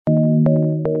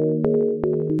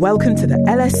Welcome to the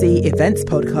LSE Events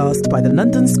Podcast by the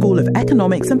London School of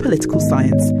Economics and Political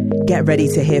Science. Get ready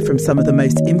to hear from some of the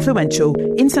most influential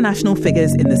international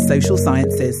figures in the social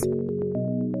sciences.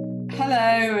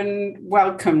 Hello and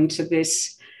welcome to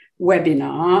this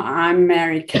webinar. I'm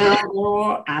Mary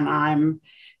Cowdor and I'm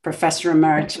Professor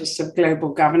Emeritus of Global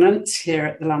Governance here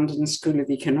at the London School of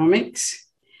Economics.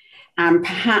 And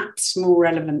perhaps more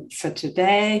relevant for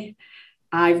today,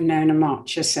 I've known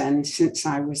Amartya Sen since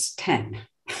I was 10.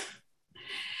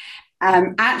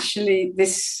 Actually,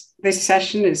 this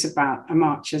session is about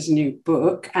Amartya's new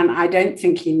book, and I don't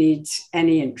think he needs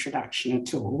any introduction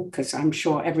at all, because I'm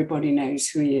sure everybody knows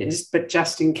who he is, but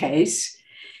just in case,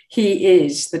 he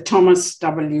is the Thomas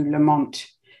W. Lamont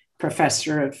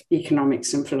Professor of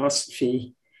Economics and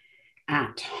Philosophy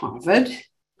at Harvard.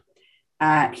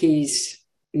 He's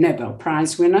Nobel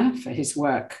Prize winner for his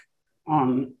work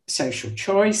on social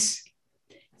choice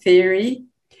theory.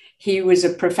 He was a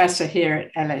professor here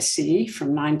at LSE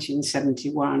from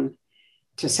 1971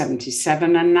 to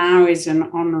 77, and now is an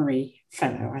honorary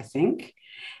fellow, I think.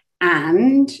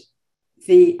 And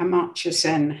the Amartya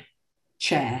Sen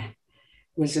Chair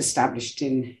was established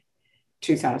in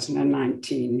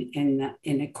 2019 in the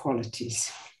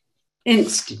Inequalities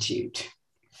Institute.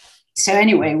 So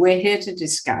anyway, we're here to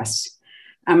discuss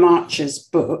Amartya's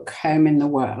book, Home in the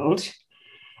World.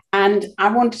 And I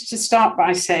wanted to start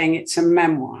by saying it's a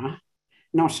memoir,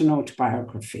 not an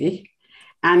autobiography.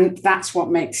 And that's what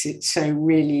makes it so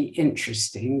really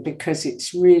interesting, because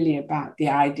it's really about the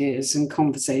ideas and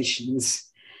conversations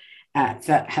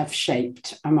that have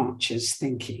shaped Amartya's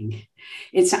thinking.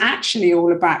 It's actually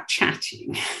all about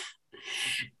chatting.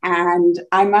 And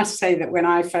I must say that when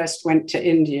I first went to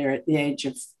India at the age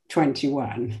of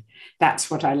 21,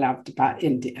 that's what I loved about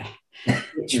India,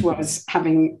 which was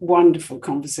having wonderful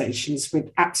conversations with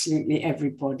absolutely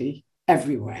everybody,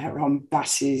 everywhere, on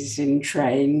buses, in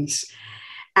trains.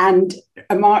 And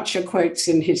Amartya quotes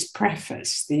in his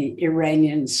preface the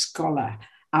Iranian scholar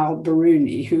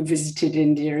Al-Biruni, who visited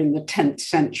India in the 10th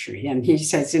century. And he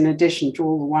says, in addition to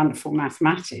all the wonderful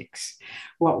mathematics,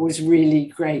 what was really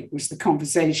great was the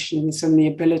conversations and the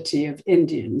ability of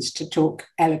Indians to talk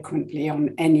eloquently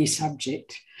on any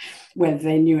subject, whether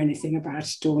they knew anything about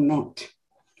it or not.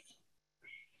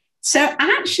 So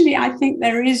actually, I think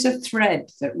there is a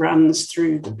thread that runs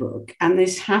through the book, and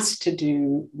this has to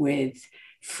do with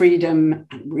freedom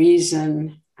and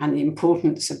reason and the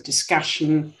importance of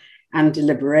discussion and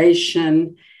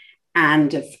deliberation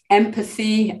and of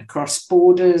empathy across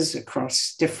borders,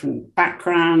 across different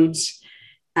backgrounds,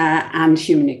 and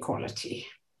human equality.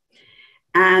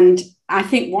 And I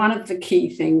think one of the key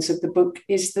things of the book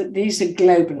is that these are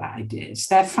global ideas.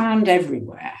 They're found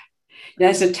everywhere.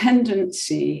 There's a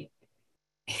tendency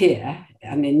here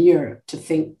and in Europe to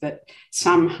think that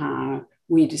somehow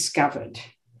we discovered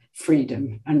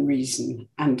freedom and reason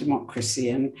and democracy.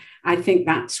 And I think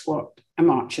that's what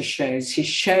Amartya shows. He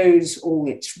shows all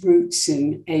its roots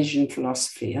in Asian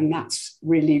philosophy, and that's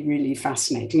really, really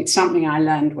fascinating. It's something I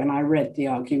learned when I read The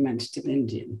Argumentative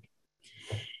Indian.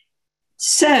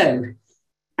 So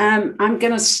I'm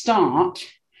going to start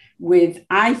with,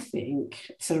 I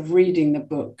think, sort of reading the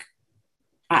book,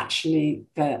 actually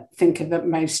the thinker that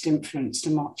most influenced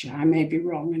Amartya. I may be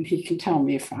wrong, and he can tell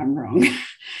me if I'm wrong.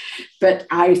 But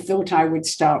I thought I would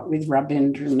start with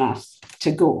Rabindranath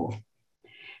Tagore.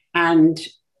 And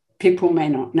people may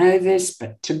not know this,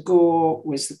 but Tagore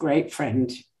was the great friend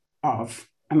of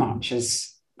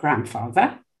Amartya's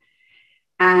grandfather.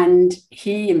 And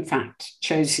he, in fact,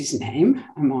 chose his name,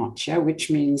 Amartya, which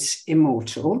means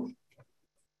immortal.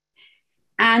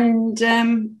 And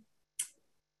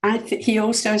he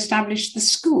also established the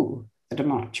school that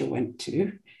Amartya went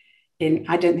to in,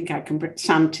 I don't think I can,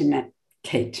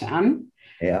 Santiniketan.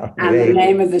 Yeah. And the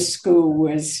name of the school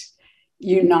was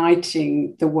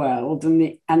Uniting the World and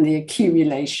the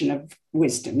Accumulation of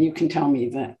Wisdom. You can tell me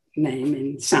the name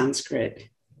in Sanskrit.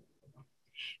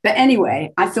 But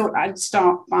anyway, I thought I'd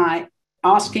start by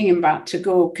asking him about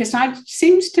Tagore, because it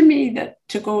seems to me that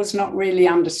Tagore's not really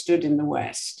understood in the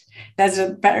West. There's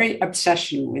a very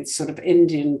obsession with sort of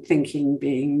Indian thinking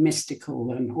being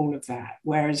mystical and all of that,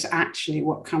 whereas actually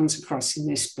what comes across in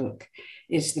this book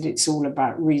is that it's all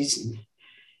about reason.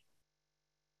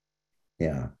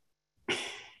 Yeah.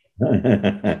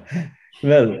 Well,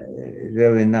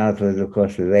 Rabindranath was, of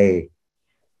course, Rabindranath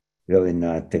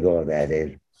Tagore, that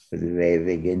is, was a very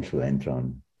big influence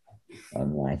on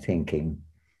my thinking.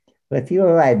 But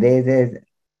you're right, there's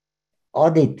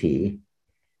oddity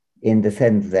in the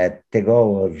sense that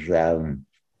Tagore was a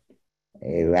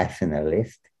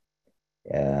rationalist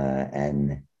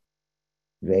and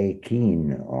very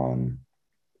keen on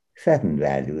certain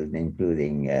values,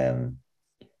 including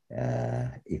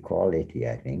equality,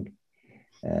 I think.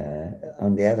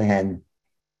 On the other hand,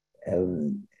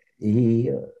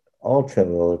 he also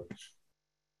wrote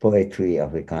poetry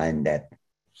of a kind that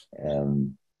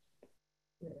um,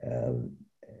 uh,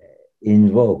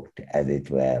 invoked, as it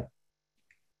were,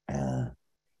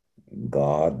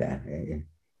 God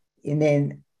in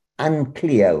an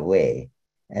unclear way.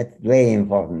 That's very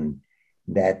important.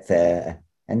 That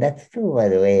and that's true, by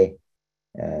the way.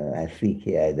 I speak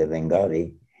here the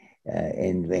Bengali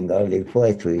in Bengali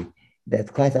poetry.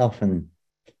 That quite often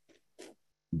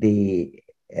the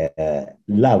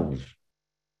love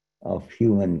of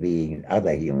human beings,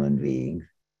 other human beings,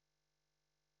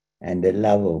 and the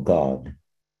love of God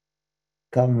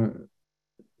come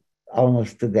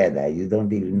almost together. You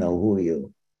don't even know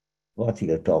what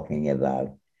you're talking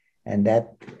about. And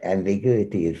that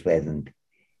ambiguity is present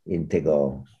in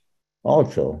Tagore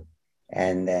also.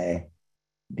 And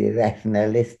the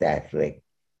rationalist aspect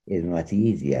is much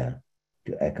easier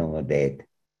to accommodate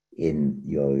in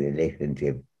your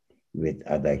relationship with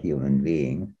other human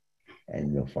beings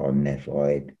and your fondness for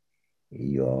it,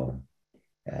 your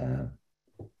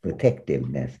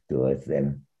protectiveness towards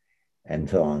them, and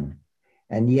so on.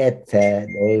 And yet, there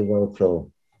is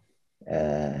also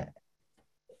a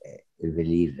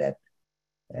belief that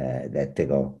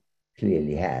Tagore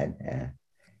clearly had,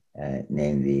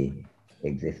 namely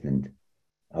existence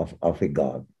of a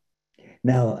God.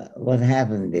 Now, what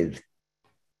happened is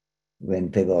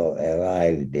when Tagore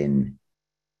arrived in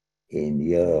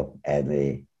Europe as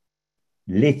a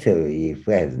literary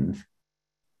presence,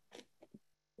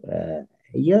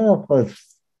 Europe was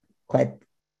quite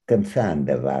concerned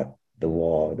about the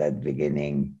war that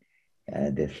beginning.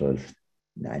 This was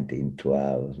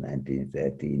 1912,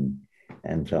 1913,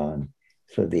 and so on.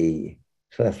 So the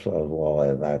First World War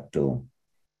about to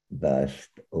burst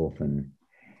open.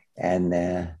 And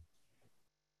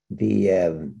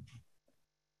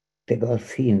Tagore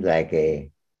seemed like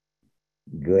a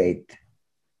great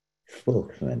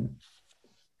spokesman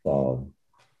for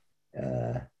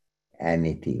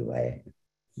amity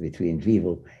between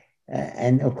people.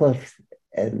 And of course,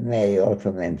 as Mary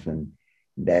also mentioned,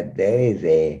 that there is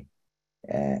a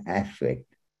aspect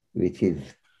which is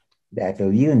that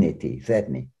of unity,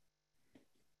 certainly.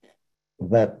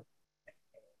 But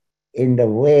in the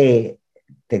way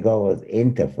Tagore was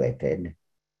interpreted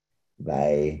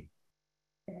by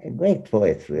great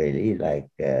poets, really, like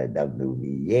W.B.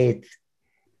 Yeats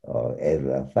or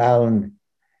Ezra Pound,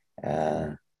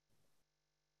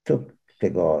 took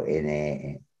Tagore in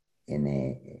a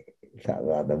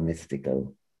rather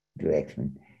mystical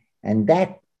direction. And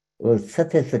that was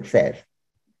such a success,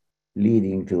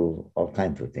 leading to all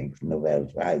kinds of things, Nobel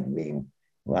Prize being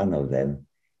one of them.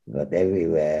 But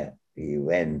everywhere he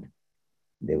went,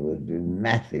 there would be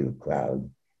massive crowds,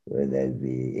 whether it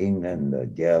be England or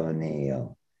Germany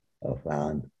or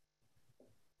France.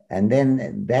 And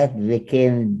then that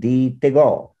became the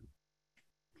Tagore.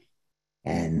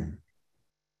 And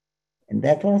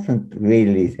that wasn't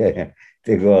really the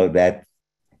Tagore that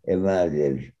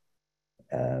emerges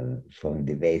from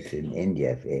debates in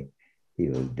India. He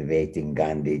was debating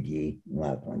Gandhiji,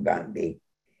 Mahatma Gandhi,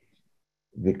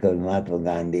 because Mahatma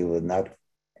Gandhi would not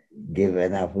give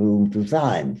enough room to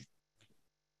science.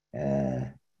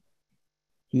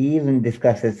 He even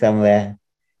discusses somewhere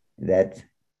that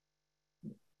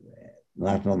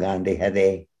Mahatma Gandhi had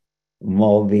a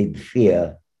morbid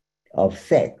fear of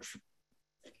sex.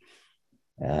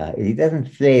 He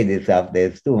doesn't say this up.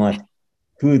 There's too much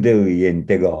prudery in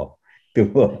Tagore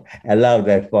to allow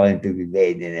that point to be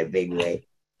made in a big way.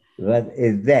 But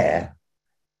it's there.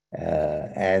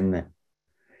 And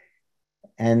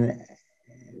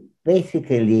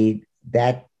basically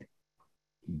that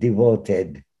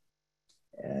devoted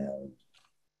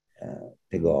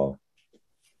Tagore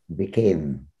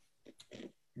became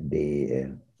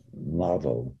the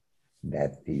model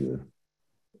that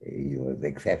he was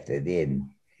accepted in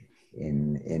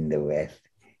the West.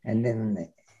 And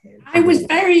then I was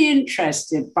very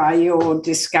interested by your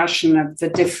discussion of the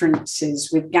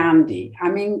differences with Gandhi. I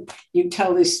mean, you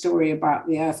tell this story about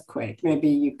the earthquake, maybe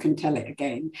you can tell it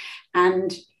again.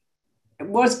 And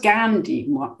was Gandhi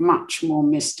much more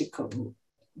mystical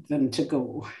than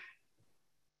Tagore?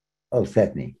 Oh,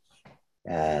 certainly.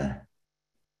 And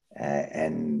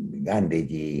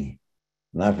Gandhiji,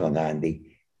 Mahatma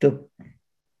Gandhi, took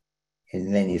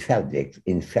in many subjects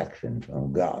instruction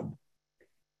from God.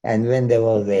 And when there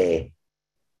was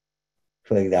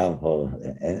for example,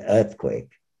 an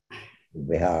earthquake, the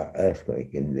Bihar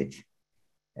earthquake, in which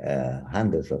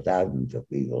hundreds of thousands of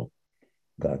people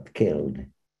got killed,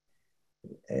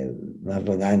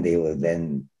 Mahatma Gandhi was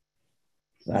then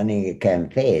running a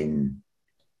campaign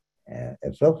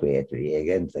appropriately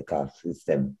against the caste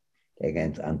system,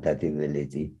 against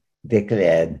untouchability,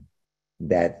 declared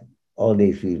that all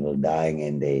these people dying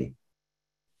in the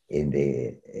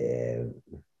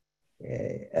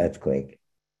earthquake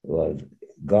was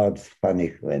God's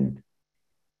punishment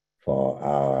for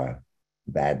our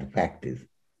bad practice,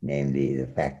 namely the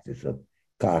practice of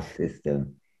caste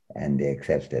system and the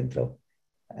acceptance of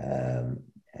um,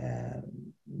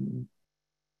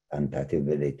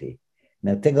 untouchability.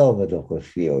 Now, Tagore was, of course,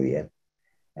 furious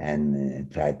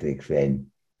and tried to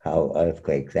explain how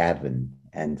earthquakes happen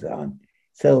and so on.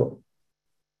 So,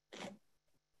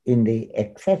 in the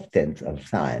acceptance of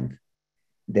science,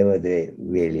 there was a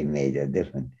really major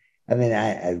difference. I mean,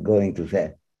 I was going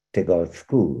to Tagore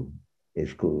School, a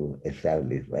school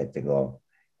established by Tagore,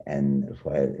 and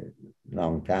for a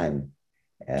long time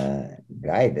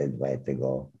guided by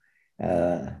Tagore.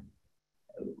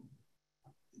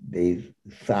 The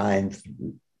science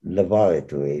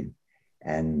laboratories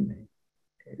and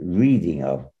reading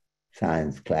of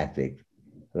science classics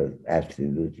was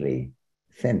absolutely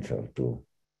central to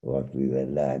what we were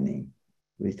learning,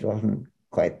 which wasn't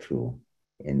quite true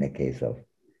in the case of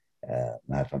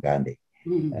Mahatma Gandhi.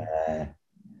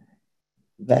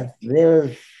 But there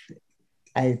was,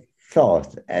 I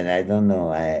thought, and I don't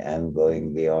know, I'm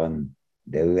going beyond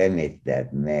the remit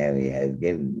that Mary has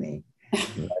given me,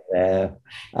 but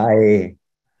I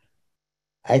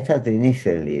thought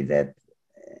initially that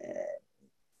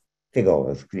Tagore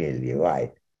was clearly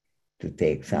right to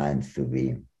take science to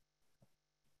be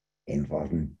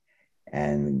important,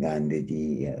 and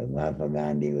Mahatma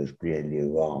Gandhi was clearly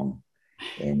wrong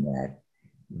in that.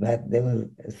 But there was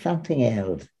something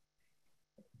else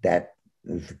that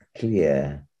was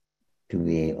clear to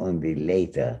me only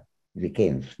later,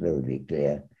 became slowly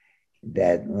clear,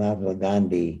 that Mahatma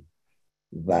Gandhi,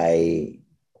 by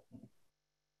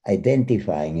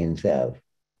identifying himself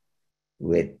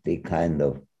with the kind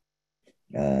of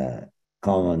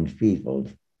common people's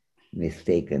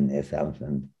mistaken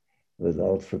assumptions, was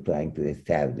also trying to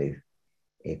establish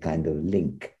a kind of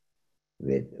link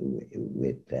with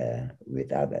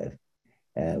others,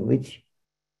 which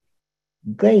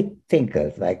great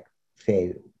thinkers like,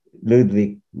 say,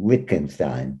 Ludwig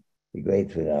Wittgenstein, the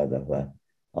great philosopher,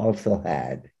 also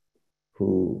had,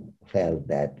 who felt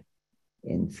that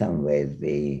in some ways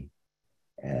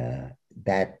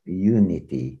that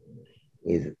unity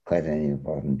is quite an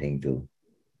important thing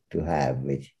to have,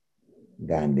 which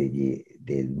Gandhiji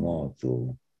did more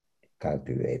to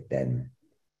cultivate than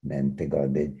Tagore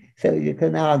did. So you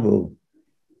can argue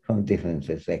from different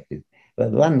perspectives.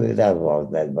 But one result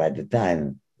was that by the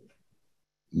time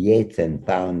Yeats and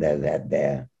founders had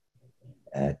their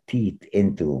teeth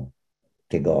into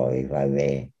Tagore, if I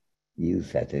may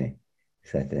use such an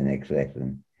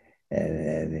expression,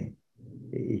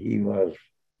 he was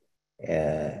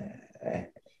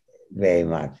very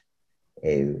much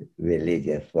a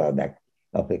religious product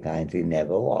of a kind he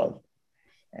never was.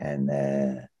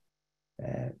 And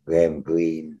Graham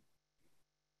Greene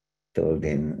told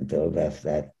us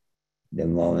that the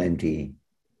moment he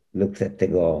looks at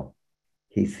Tagore,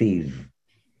 he sees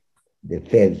the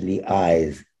friendly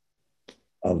eyes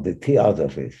of the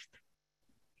theosophist.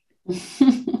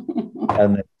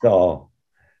 And Shaw,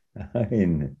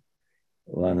 in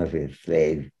one of his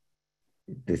plays,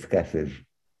 discusses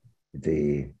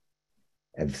the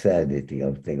absurdity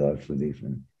of Tagore's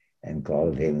position and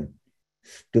calls him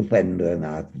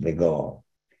Stupendranath Tagore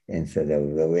instead of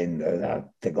Ravindranath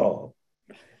Tagore.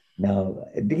 Now,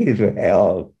 these were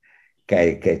all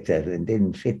caricatures and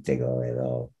didn't fit Tagore at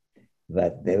all.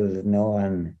 But there was no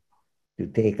one to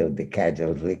take of the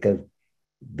casuals, because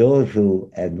those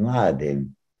who admired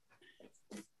him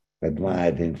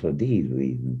for these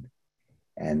reasons,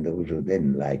 and those who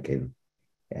didn't like him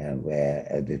were,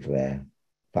 as it were,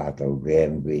 part of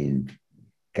Graham Greene's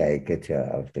caricature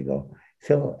of Tagore.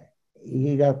 So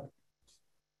he got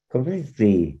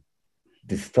completely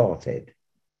distorted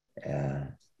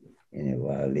in a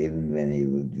world, even when he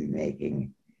would be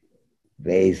making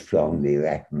very strongly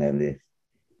rationalist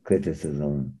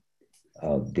criticism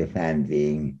of Japan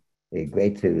being a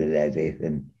great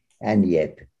civilization and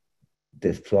yet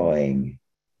destroying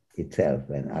itself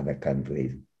and other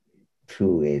countries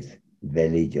through its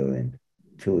belligerence,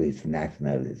 through its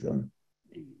nationalism.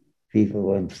 People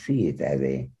won't see it as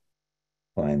a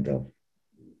point of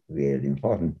real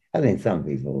importance. I mean, some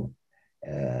people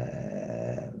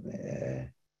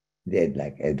did,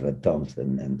 like Edward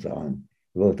Thompson and so on,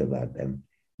 wrote about them,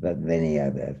 but many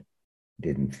others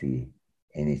didn't see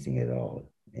anything at all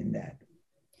in that.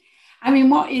 I mean,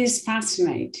 what is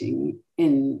fascinating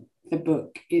in the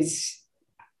book is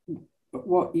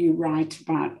what you write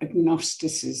about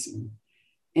agnosticism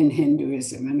in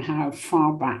Hinduism and how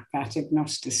far back that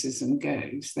agnosticism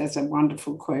goes. There's a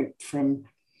wonderful quote from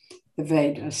the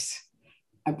Vedas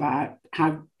about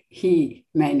how he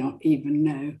may not even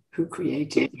know who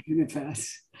created the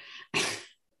universe.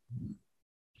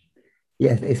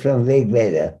 Yes, it's from Rig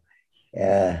Veda.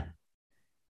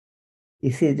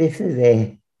 You see, this is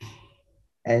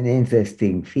an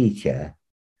interesting feature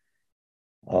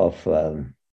of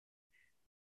the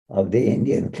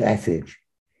Indian classics.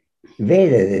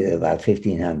 Veda is about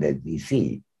 1500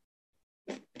 BC.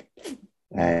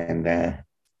 And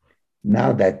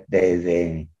now that there is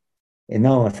an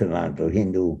enormous amount of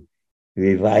Hindu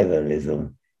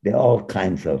revivalism, there are all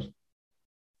kinds of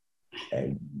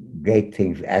great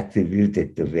things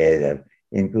attributed to Veda,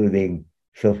 including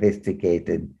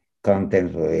sophisticated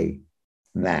contemporary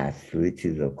math, which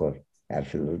is, of course,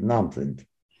 absolute nonsense.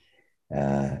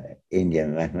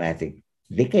 Indian mathematics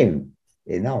became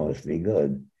enormously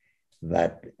good,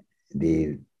 but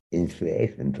the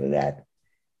inspiration for that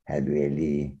had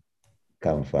really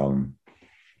come from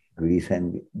Greece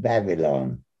and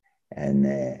Babylon, and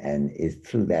it's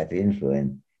through that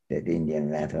influence that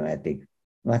Indian mathematics,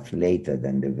 much later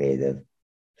than the Vedas,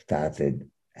 started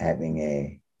having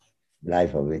a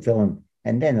life of its own,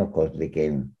 and then, of course,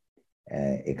 became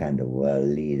a kind of world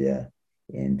leader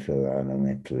in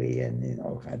trigonometry and in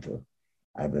all kinds of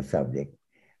other subjects.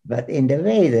 But in the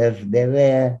Vedas, there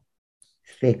were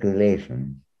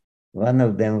speculations. One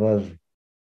of them was,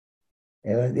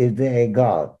 is there a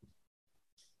God?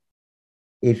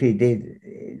 If he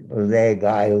did, was there a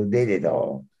guy who did it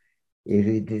all? If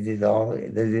he did it all,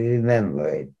 does he remember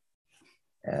it?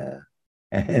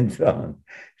 And so on.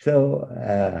 So,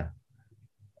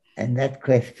 and that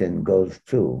question goes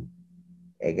through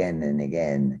again and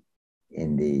again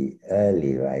in the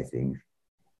early writings,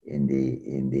 in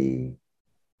the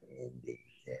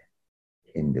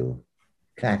Hindu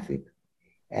classics.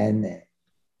 And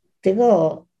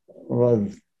Tagore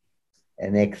was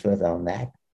an expert on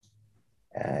that.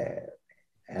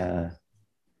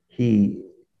 He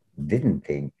didn't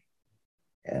think,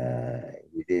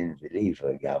 he didn't believe, for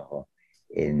example,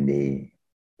 in the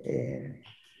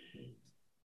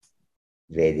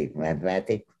Vedic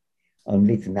mathematics, on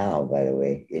which now, by the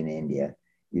way, in India,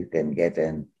 you can get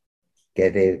a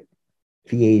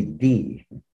PhD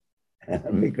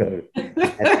because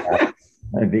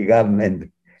the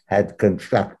government had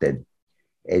constructed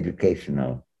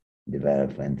educational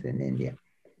development in India.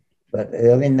 But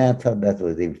Rabindranath thought that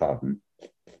was important,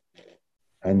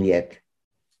 and yet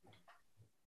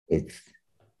its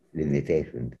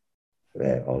limitations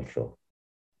were also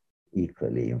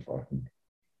equally important.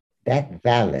 That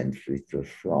balance, which was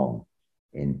strong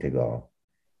in Tagore,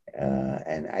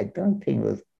 and I don't think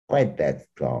was quite that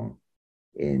strong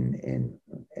in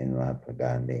Mahatma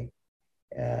Gandhi.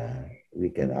 We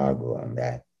can argue on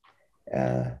that.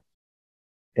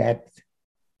 That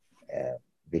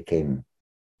became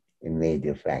a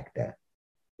major factor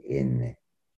in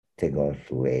Tagore's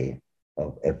way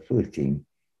of approaching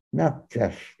not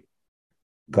just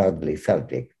godly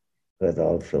subjects, but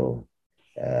also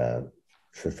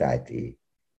society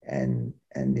and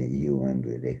the human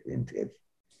relationships.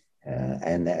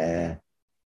 And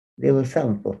there was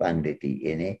some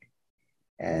profundity in it.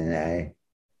 And I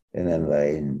remember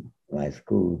in my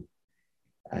school,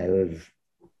 I was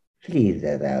pleased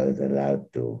that I was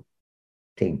allowed to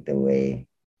think the way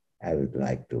I would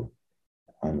like to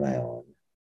on my own,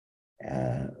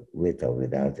 with or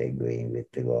without agreeing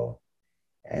with Tagore.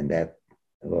 And that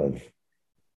was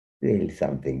really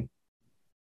something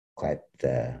quite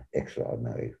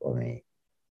extraordinary for me.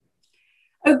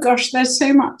 Oh gosh, there's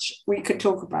so much we could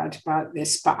talk about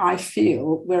this, but I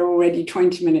feel we're already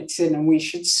 20 minutes in and we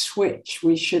should switch.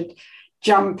 We should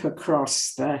jump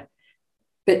across the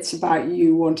bits about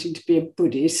you wanting to be a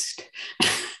Buddhist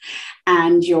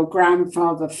and your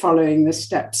grandfather following the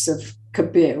steps of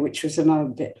Kabir, which was another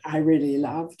bit I really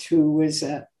loved, who was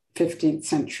a 15th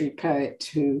century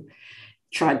poet who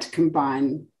tried to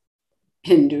combine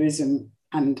Hinduism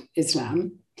and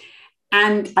Islam.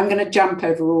 And I'm going to jump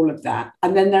over all of that.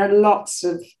 And then there are lots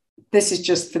of, this is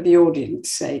just for the audience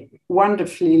sake,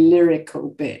 wonderfully lyrical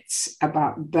bits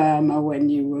about Burma when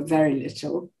you were very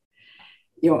little.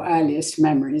 Your earliest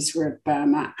memories were of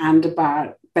Burma, and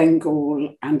about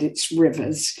Bengal and its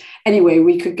rivers. Anyway,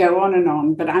 we could go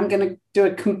on, but I'm going to do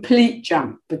a complete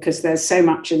jump because there's so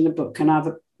much in the book and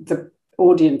the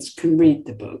audience can read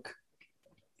the book,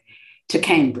 to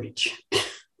Cambridge.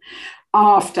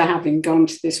 after having gone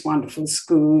to this wonderful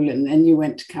school, and then you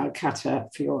went to Calcutta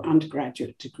for your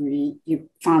undergraduate degree, you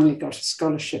finally got a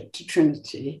scholarship to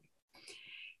Trinity.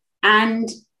 And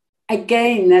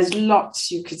again, there's lots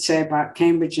you could say about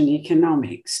Cambridge and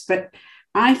economics, but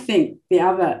I think the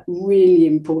other really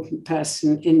important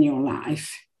person in your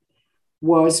life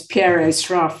was Piero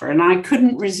Sraffa, and I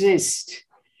couldn't resist.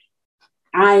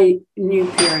 I knew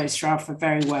Piero Sraffa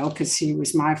very well because he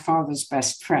was my father's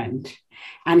best friend.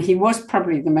 And he was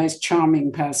probably the most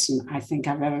charming person I think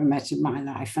I've ever met in my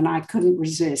life. And I couldn't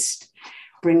resist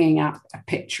bringing up a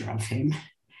picture of him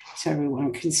so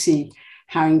everyone can see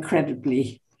how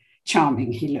incredibly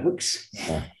charming he looks.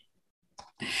 Yeah.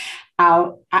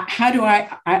 I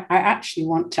actually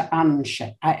want to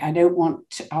unshare. I don't want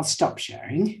to, I'll stop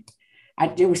sharing.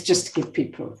 It was just to give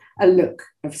people a look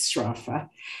of Sraffa.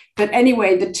 But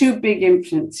anyway, the two big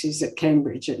influences at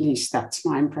Cambridge, at least that's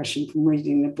my impression from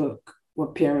reading the book, were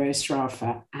Piero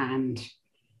Sraffa and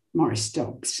Maurice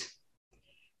Dobbs.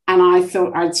 And I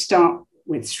thought I'd start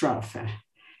with Sraffa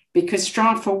because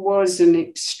Sraffa was an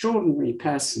extraordinary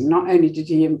person. Not only did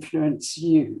he influence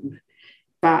you,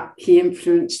 but he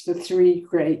influenced the three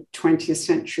great 20th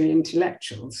century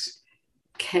intellectuals,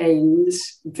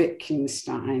 Keynes,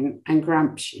 Wittgenstein, and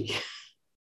Gramsci,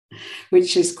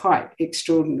 which is quite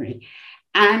extraordinary.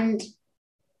 And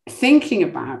thinking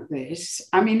about this,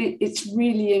 I mean, it's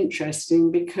really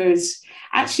interesting because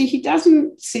actually he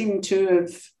doesn't seem to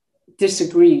have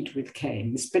disagreed with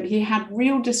Keynes, but he had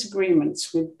real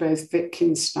disagreements with both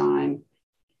Wittgenstein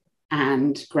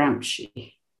and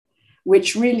Gramsci,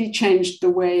 which really changed the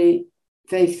way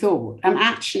they thought. And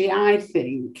actually, I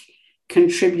think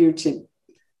contributed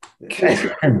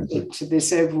to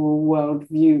this overall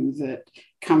worldview that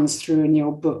comes through in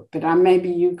your book. But maybe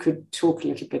you could talk a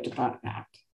little bit about that.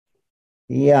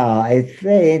 Yeah, it's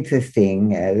very interesting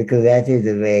because that is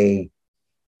a very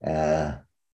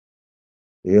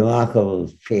remarkable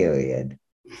period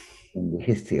in the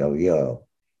history of Europe,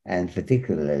 and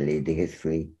particularly the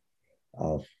history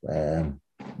of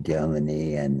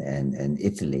Germany and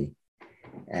Italy.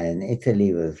 And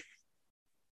Italy was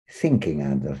sinking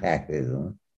under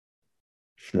fascism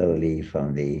slowly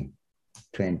from the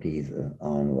 20s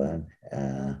onward.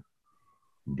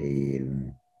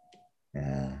 The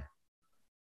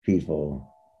people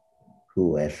who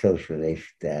were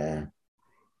socialist,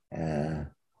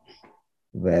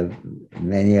 were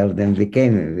many of them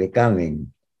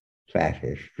becoming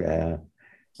fascist.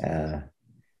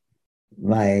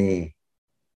 My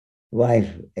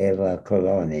wife, Eva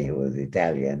Coloni, who was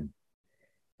Italian,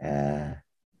 her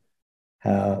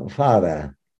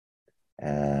father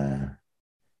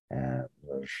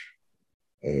was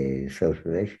a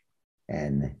socialist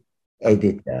and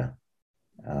editor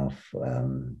of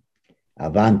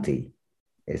Avanti,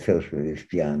 a socialist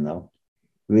journal,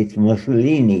 which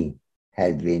Mussolini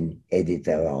had been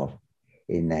editor of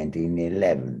in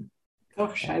 1911.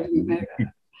 Gosh, I didn't know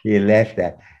that. He left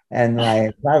that. And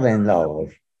my father-in-law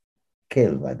was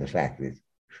killed by the fascists,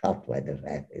 shot by the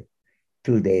fascists,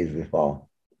 2 days before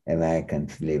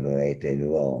Americans liberated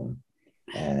Rome.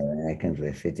 Americans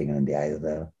were sitting on the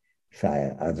other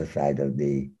side of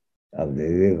the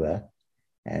river,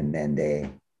 and then they,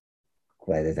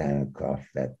 by the time across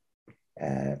that,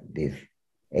 this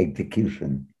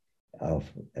execution of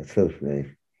a socialist,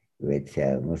 which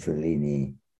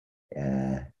Mussolini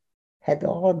had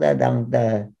ordered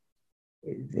under.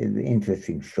 The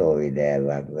interesting story there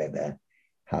about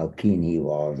how keen he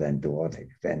was and to what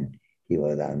extent he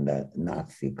was under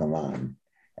Nazi command,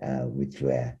 which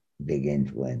were big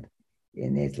influence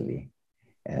in Italy.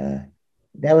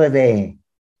 There was a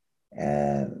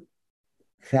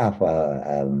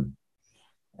Sraffa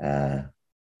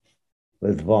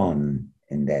was born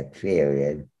in that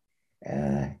period,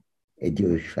 a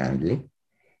Jewish family,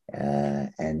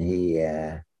 and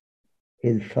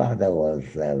his father was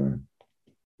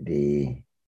the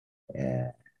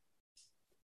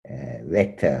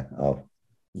rector of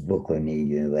Bocconi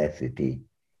University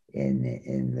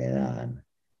in Milan.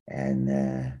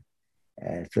 And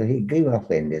so he grew up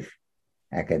in this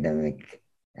academic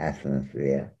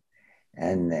atmosphere,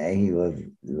 and he was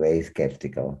very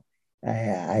skeptical.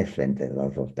 I spent a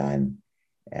lot of time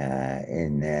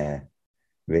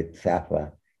with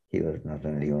Sraffa. He was not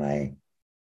only my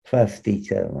first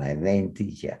teacher, my main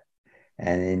teacher,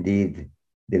 and indeed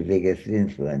the biggest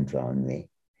influence on me.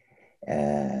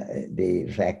 The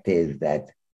fact is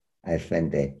that I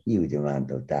spent a huge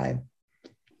amount of time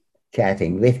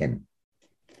chatting with him.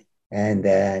 And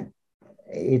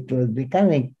it was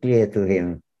becoming clear to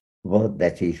him both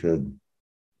that he should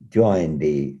join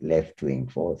the left-wing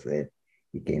forces.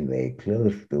 He came very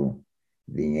close to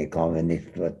being a communist,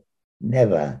 but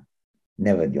never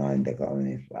joined the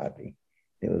Communist Party.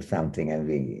 There was something, and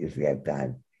if we have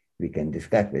time, we can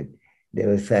discuss it. There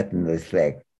was certain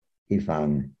respect. He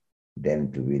found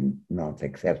them to be not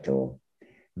acceptable,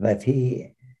 but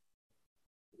he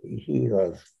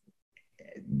was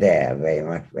there, very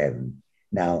much present.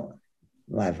 Now,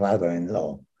 my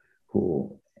father-in-law,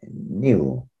 who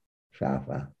knew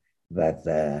Safa, but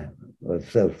was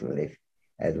socialist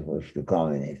as opposed to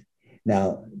communist.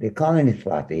 Now, the Communist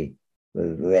Party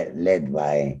was led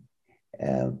by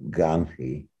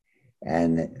Gramsci,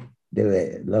 and there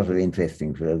were lots of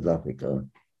interesting philosophical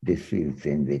disputes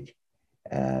in which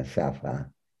Safa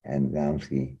and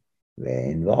Gramsci were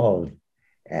involved,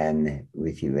 and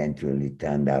which eventually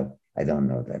turned out, I don't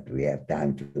know that we have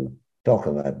time to talk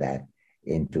about that,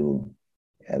 into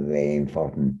very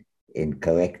important in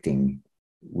correcting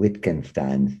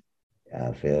Wittgenstein's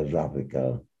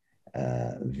philosophical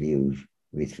views,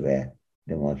 which were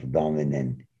the most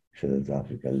dominant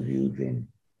philosophical views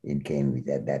in Cambridge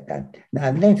at that time. Now,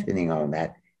 I'm mentioning all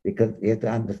that because you have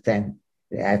to understand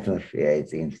the atmosphere, it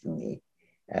seems to me,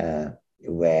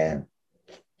 where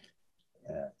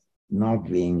not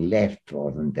being left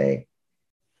wasn't a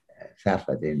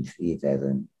Safa didn't see it as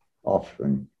an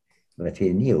option, but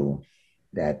he knew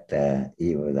that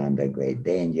he was under great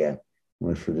danger.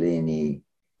 Mussolini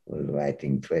was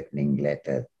writing threatening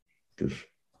letters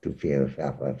to Piero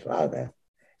Safa's father,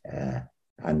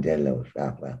 Angelo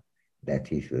Safa, that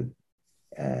he should,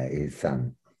 his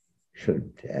son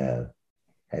should have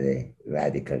a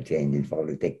radical change in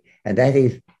politics. And that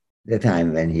is the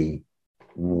time when he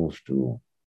moved to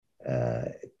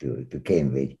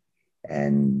Cambridge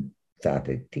and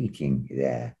started teaching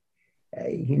there.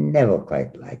 He never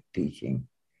quite liked teaching.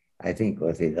 I think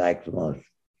what he liked most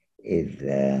is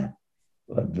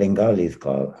what Bengalis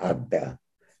call adda,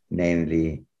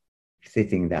 namely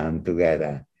sitting down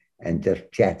together and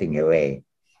just chatting away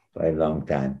for a long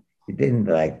time. He didn't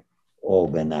like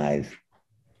organized,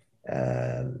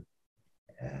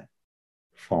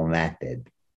 formatted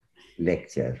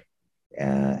lectures.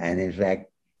 And in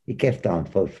fact, he kept on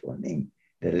postponing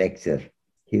the lectures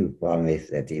he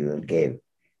promised that he will give.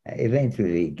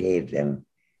 Eventually he gave them,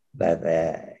 but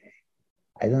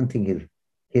I don't think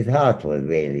his heart was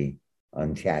really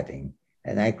on chatting.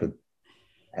 And I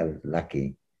was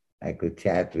lucky. I could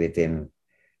chat with him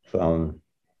from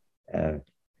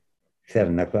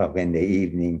 7 o'clock in the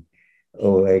evening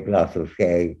over a glass of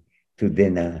sherry to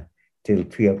dinner till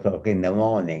 3 o'clock in the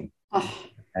morning. Oh.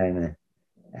 And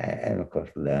of course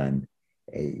learned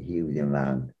a huge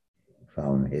amount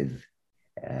from his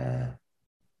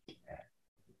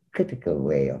critical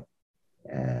way of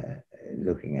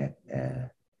looking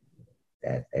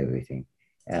at everything.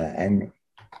 And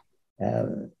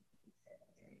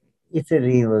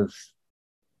Italy was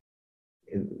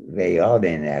very odd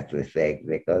in that respect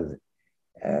because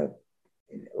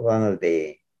one of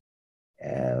the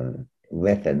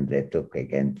weapons they took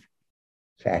against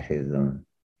fascism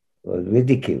was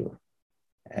ridicule.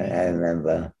 And I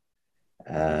remember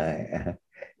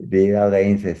the other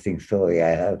interesting story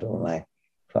I heard from my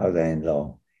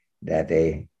father-in-law that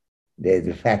there's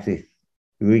a fascist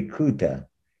recruiter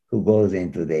who goes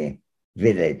into the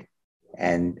village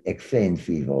and explains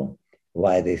people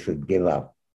why they should give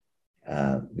up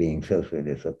being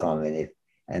socialist or communist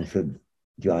and should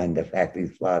join the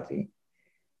fascist party.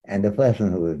 And the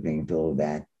person who was being told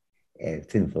that, a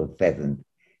simple peasant,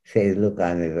 says, look,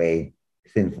 I'm a very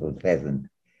simple peasant.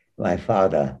 My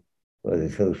father was a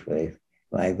socialist.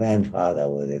 My grandfather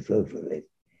was a socialist.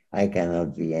 I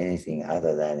cannot be anything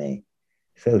other than a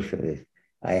socialist.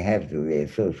 I have to be a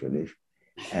socialist.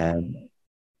 And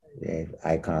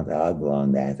I can't argue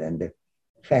on that. And the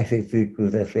fascist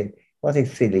recruiter said, what a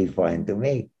silly point to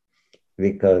make,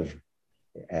 because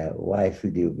why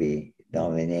should you be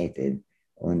dominated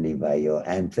only by your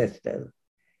ancestors?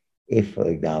 If, for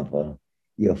example,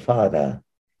 your father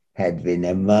had been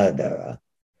a murderer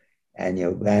and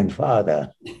your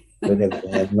grandfather would have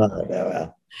been a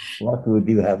murderer, what would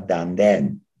you have done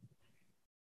then?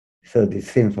 So the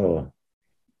simple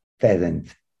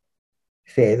peasant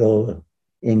said, oh,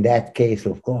 in that case,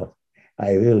 of course,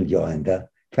 I will join the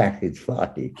fascist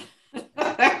party.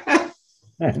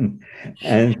 and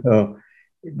so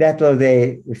that was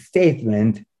a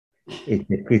statement. It's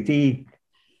a critique.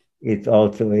 It's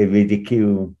also a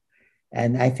ridicule.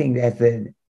 And I think that's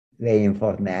a very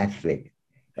important aspect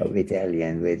of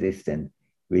Italian resistance,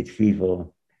 which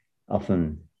people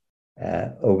often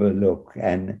overlook.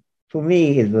 And for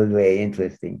me, it was very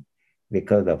interesting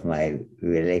because of my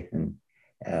relation,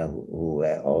 who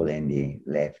were all in the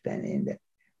left and in the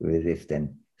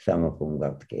resistance, some of whom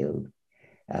got killed.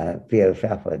 Pierre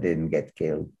Schaeffer didn't get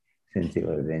killed since he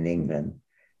was in England,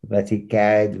 but he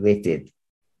carried with it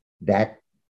that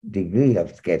degree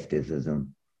of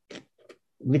skepticism,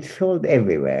 which showed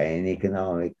everywhere in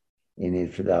economics, in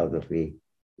his philosophy,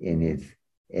 in his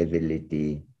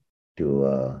ability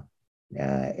to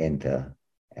enter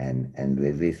and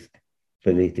resist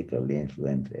political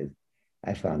influences.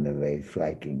 I found it very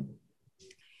striking.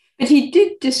 But he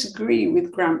did disagree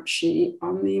with Gramsci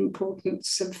on the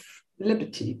importance of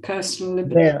liberty, personal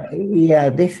liberty. Well, yeah,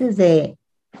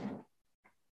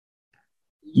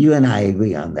 you and I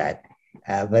agree on that,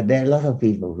 but there are a lot of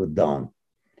people who don't.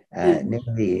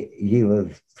 Namely, he was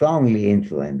strongly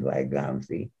influenced by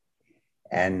Gramsci,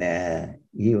 and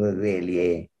he was really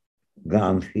a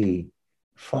Gramsci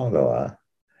follower,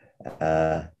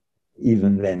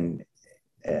 even when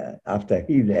after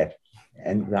he left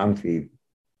and Gramsci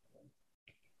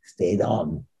stayed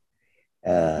on.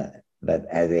 But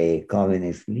as a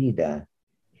communist leader,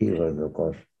 he was, of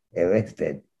course,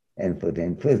 arrested and put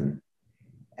in prison.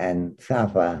 And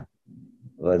Schaeffer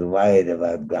was worried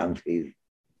about Gramsci's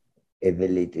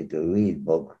ability to read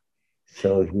books,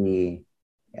 so he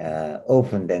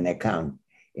opened an account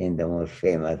in the most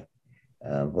famous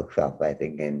bookshop, I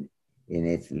think, in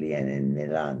Italy and in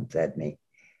Milan, certainly,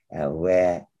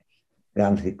 where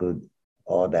Gramsci could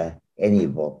order any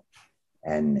book,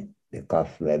 and the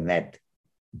costs were met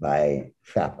by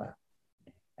Schaeffer.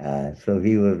 So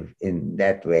he was, in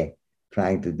that way,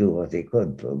 trying to do what he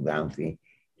could for Gramsci.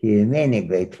 He remained a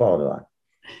great follower.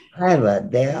 However,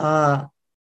 there are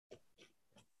a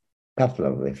couple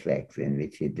of respects in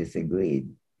which he disagreed,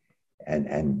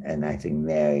 and I think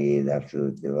Mary is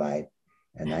absolutely right,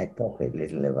 and I talk a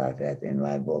little about that in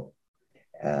my book,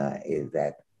 is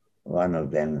that one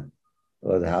of them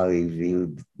was how he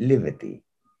viewed liberty.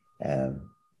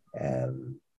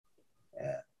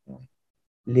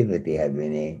 Liberty had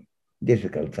been a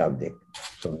difficult subject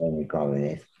for many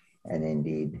communists, and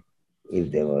indeed,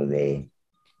 if there was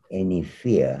any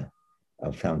fear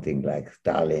of something like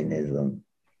Stalinism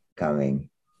coming,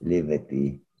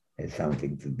 liberty has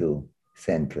something to do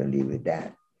centrally with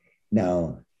that.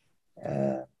 Now,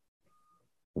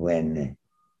 when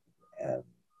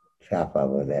Schaeffer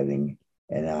was having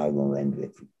an argument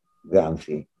with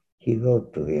Gramsci, he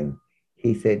wrote to him,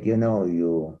 he said, you know,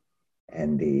 you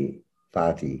and the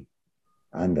party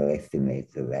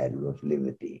underestimate the value of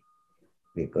liberty,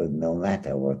 because no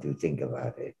matter what you think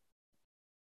about it,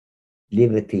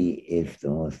 liberty is the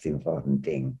most important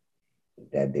thing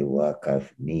that the workers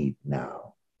need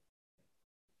now.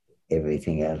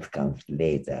 Everything else comes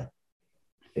later.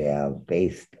 They are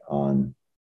based on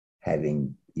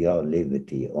having your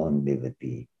liberty, own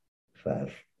liberty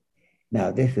first.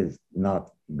 Now, this is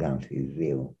not Gramsci's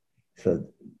view. So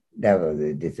that was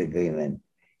a disagreement.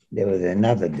 There was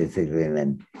another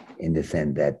disagreement in the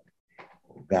sense that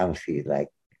Gramsci, like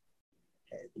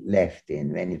left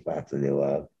in many parts of the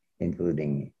world,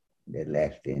 including the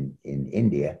left in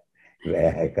India,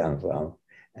 where I come from,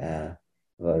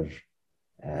 was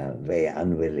very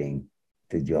unwilling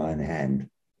to join hands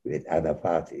with other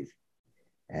parties.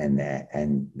 And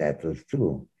that was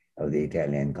true of the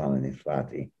Italian Communist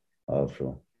Party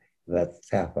also. But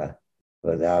Schaeffer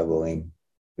was arguing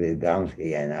with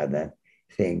Gramsci and others,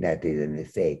 saying that is a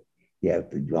mistake. You have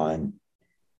to join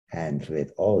hands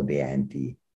with all the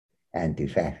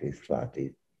anti-fascist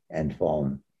parties and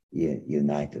form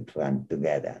united front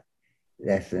together.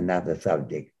 That's another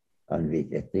subject on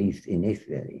which, at least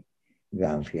initially,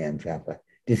 Gramsci and Schaeffer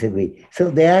disagree. So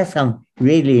there are some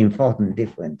really important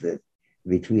differences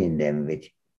between them,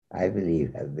 which I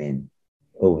believe have been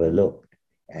overlooked.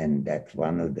 And that's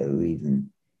one of the reasons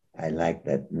I like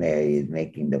that Mary is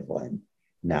making the point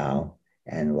now,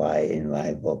 and why in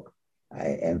my book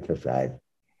I emphasize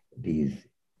these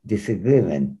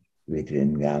disagreements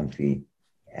between Gramsci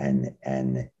and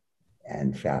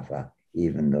Schaeffer,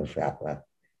 even though Schaeffer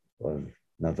was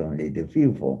not only the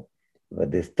pupil,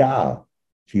 but the star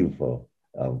pupil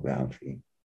of Gramsci.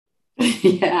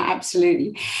 Yeah,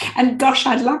 absolutely. And gosh,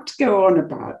 I'd love to go on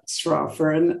about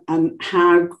Schaeffer and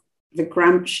how the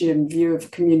Gramscian view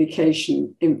of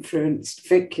communication influenced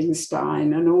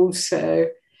Wittgenstein. And also,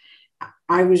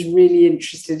 I was really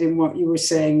interested in what you were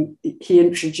saying. He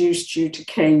introduced you to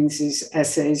Keynes's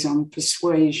essays on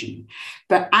persuasion.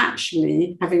 But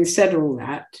actually, having said all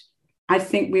that, I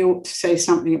think we ought to say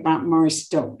something about Maurice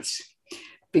Dobbs,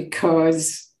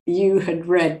 because you had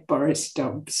read Boris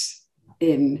Dobbs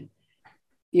in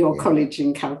your college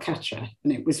in Calcutta,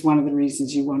 and it was one of the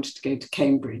reasons you wanted to go to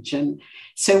Cambridge. And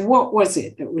so what was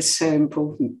it that was so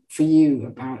important for you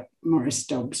about Maurice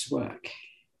Dobbs' work?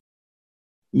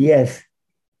 Yes,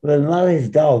 well, Maurice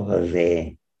Dobbs was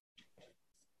a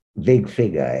big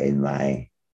figure in my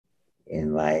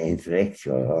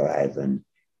intellectual horizon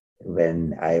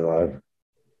when I was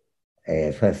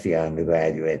a first year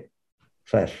undergraduate,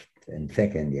 first and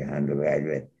second year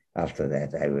undergraduate. After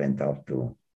that, I went off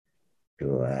to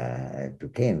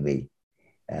Cambridge,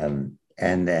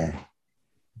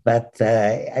 but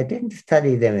I didn't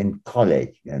study them in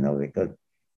college, because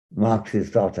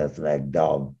Marxist authors like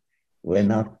Dobb were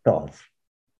not taught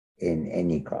in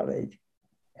any college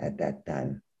at that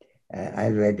time. I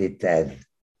read it as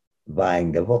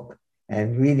buying the book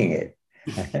and reading it.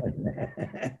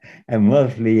 And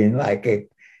mostly in my case,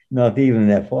 not even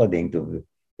affording to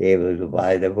be able to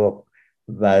buy the book,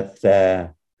 but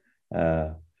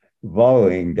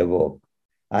borrowing the book,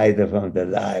 either from the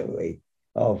library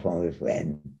or from a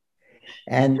friend.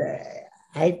 And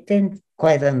I didn't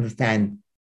quite understand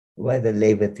whether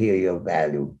labor theory of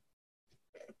value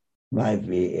might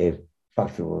be a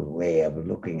possible way of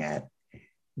looking at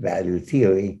value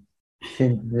theory,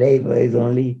 since labor is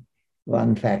only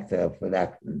one factor of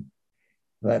production.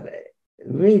 But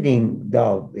reading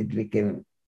Dobb, it became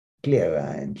clearer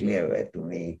and clearer to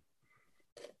me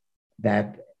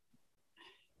that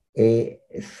a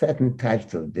certain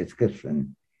types of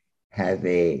description has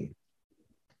a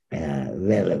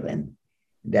relevance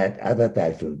that other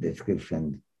types of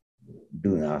descriptions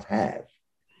do not have.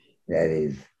 That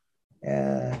is,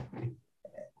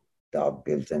 Dobb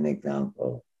gives an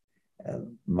example.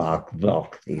 Mark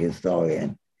Bloch, the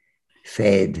historian,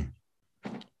 said,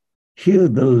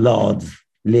 feudal lords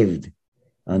lived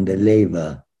on the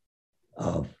labor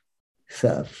of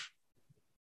serfs.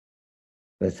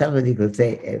 But somebody could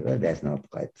say, well, that's not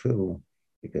quite true,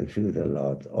 because feudal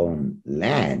lords own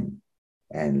land,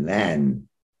 and land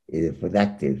is a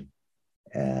productive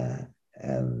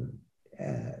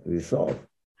resource.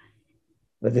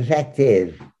 But the fact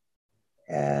is,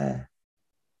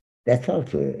 that's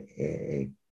also a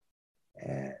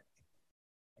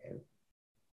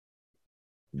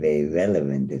very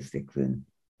relevant description,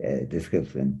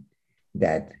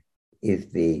 that is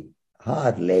the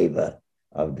hard labor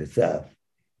of the serf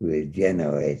will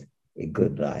generate a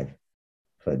good life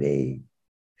for the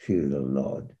feudal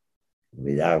lord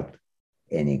without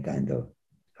any kind of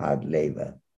hard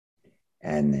labor.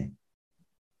 And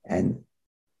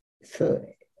so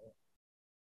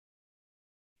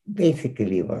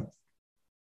basically what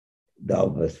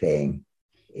Dobb was saying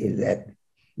is that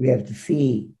we have to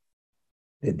see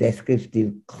the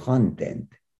descriptive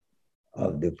content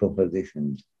of the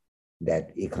propositions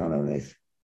that economists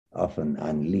often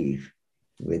unleash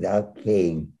without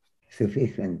paying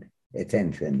sufficient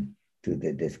attention to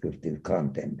the descriptive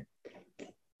content.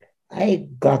 I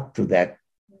got to that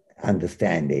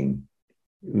understanding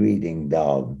reading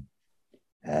Dobb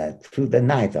through the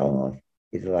night almost.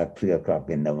 It's about 3 o'clock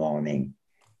in the morning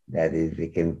that it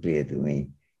became clear to me.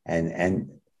 And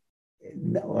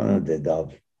one of the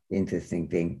Dobb's interesting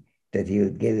things that he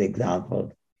would give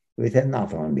examples which are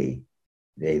not only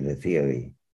labor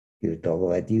theory. He would talk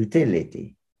about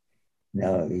utility.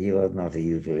 Now, he was not a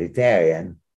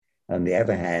utilitarian. On the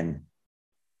other hand,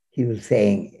 he was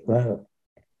saying, well,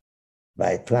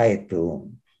 by trying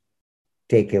to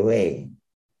take away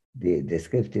the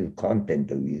descriptive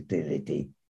content of utility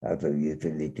out of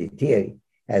utility theory,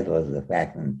 as was the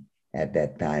fashion at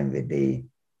that time with the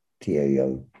theory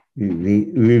of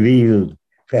revealed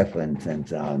preference and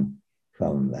so on,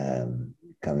 from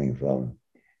coming from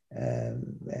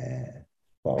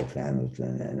Paul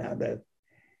Samuelson and others,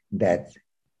 that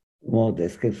more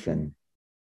description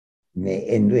may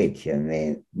enrich and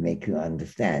may make you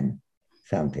understand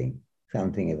something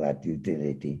about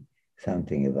utility,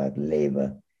 something about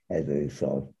labor as a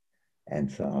resource,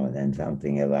 and so on, and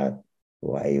something about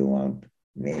why you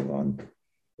may want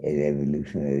a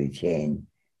revolutionary change,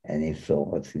 and if so,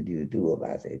 what should you do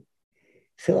about it?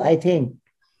 So I think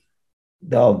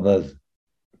Dobb was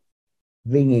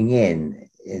bringing in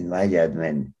my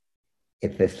judgment, a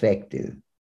perspective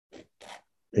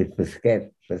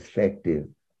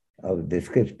of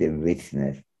descriptive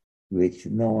richness, which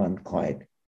no one quite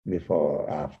before or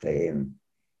after him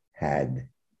had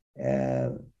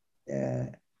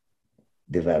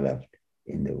developed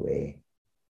in the way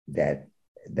that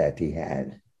he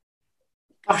had.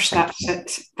 Gosh,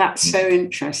 that's so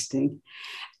interesting.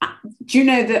 Do you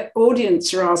know the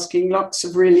audience are asking lots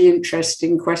of really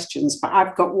interesting questions, but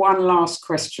I've got one last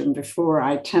question before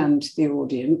I turn to the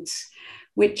audience,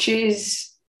 which is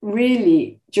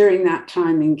really during that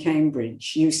time in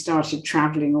Cambridge, you started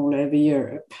traveling all over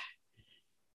Europe.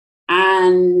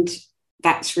 And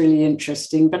that's really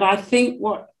interesting. But I think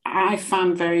what I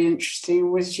found very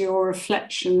interesting was your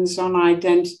reflections on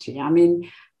identity. I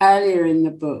mean, earlier in the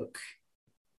book,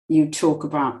 you talk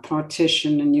about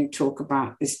partition and you talk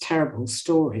about this terrible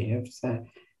story of the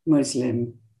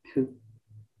Muslim who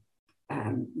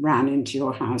ran into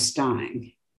your house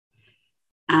dying.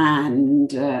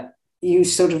 And you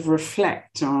sort of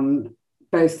reflect on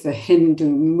both the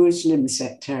Hindu-Muslim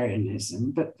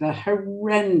sectarianism, but the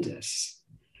horrendous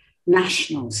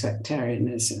national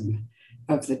sectarianism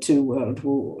of the two world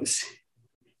wars.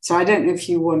 So I don't know if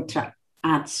you want to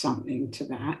add something to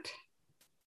that.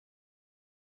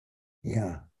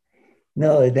 Yeah.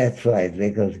 No, that's right,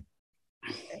 because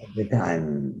at the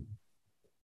time,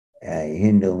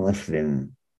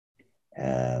 Hindu-Muslim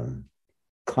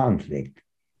conflict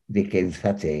became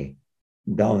such a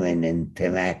dominant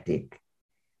thematic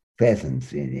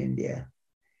presence in India.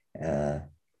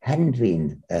 Hadn't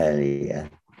been earlier.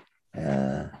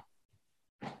 By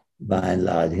and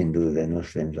large, Hindus and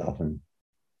Muslims often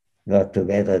got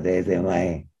together.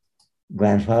 My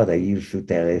grandfather used to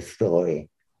tell a story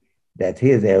that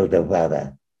his elder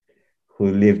brother,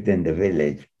 who lived in the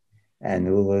village and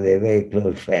who was a very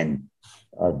close friend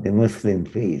of the Muslim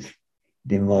priest,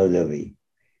 the Maulavi,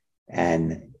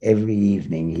 and every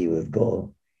evening he would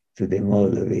go to the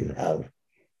Maulavi's house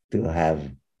to have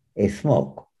a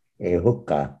smoke, a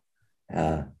hookah,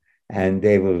 and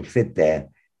they will sit there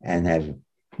and have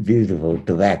beautiful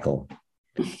tobacco.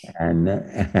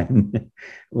 And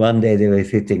one day they were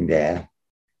sitting there,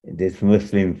 this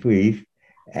Muslim priest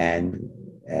and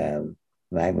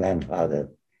my grandfather's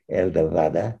elder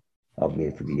brother,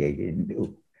 obviously a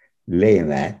Hindu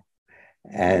layman,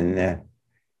 and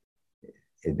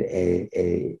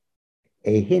a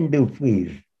Hindu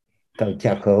priest called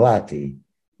Chakravarti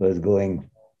was going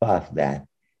past that.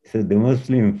 So the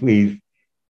Muslim priest,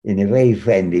 in a very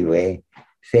friendly way,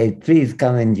 said, "Please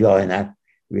come and join us.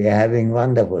 We are having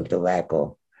wonderful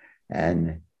tobacco,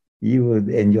 and you would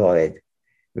enjoy it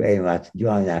very much.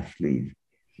 Join us, please,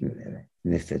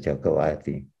 Mr.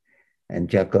 Chakravarti." And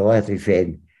Chakravarti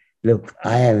said, "Look,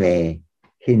 I am a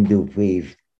Hindu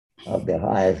priest of the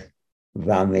highest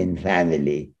Brahmin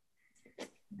family,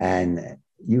 and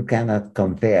you cannot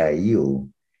compare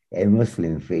you, a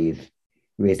Muslim priest,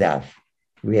 with us.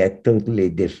 We are totally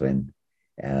different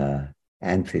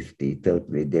ancestry,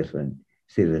 totally different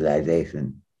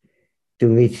civilization."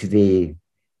 To which the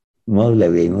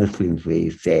Maulavi Muslim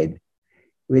priest said,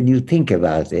 "When you think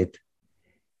about it,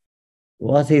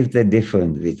 what is the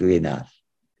difference between us?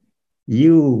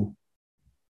 You,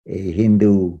 a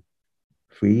Hindu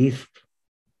priest,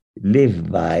 live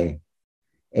by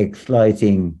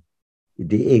exploiting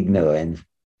the ignorance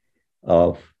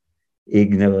of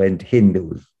ignorant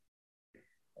Hindus.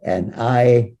 And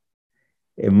I,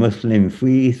 a Muslim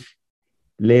priest,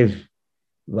 live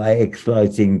by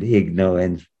exploiting the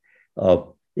ignorance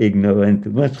of ignorant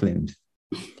Muslims.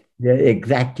 They're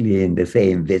exactly in the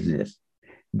same business.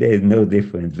 There's no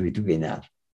difference between us."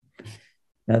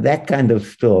 Now, that kind of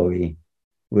story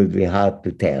would be hard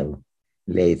to tell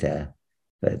later,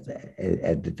 but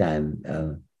at the time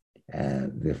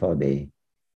before the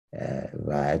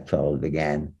riots all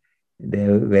began, they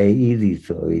were very easy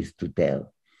stories to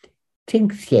tell.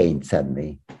 Things changed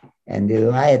suddenly, and the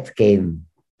riots came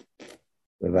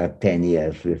about 10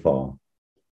 years before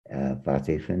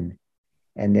partition,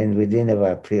 and then within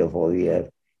about 3 or 4 years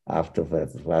after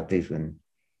partition,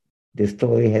 the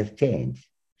story has changed.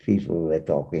 People were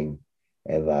talking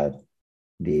about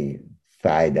the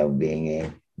side of being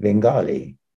a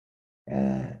Bengali.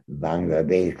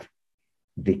 Bangladesh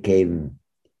became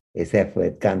a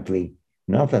separate country,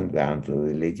 not on grounds of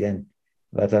religion,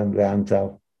 but on grounds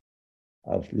of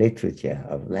literature,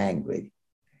 of language.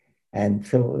 And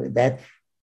so that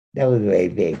was very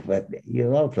big. But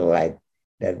you're also right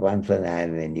that once when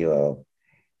I'm in Europe,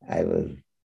 I was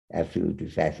absolutely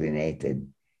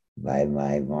fascinated by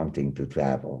my wanting to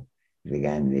travel. It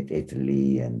began with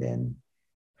Italy and then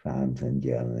France and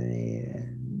Germany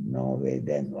and Norway,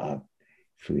 Denmark,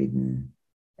 Sweden,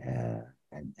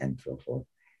 and so forth.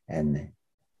 And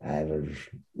I was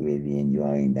really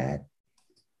enjoying that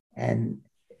and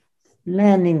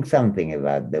learning something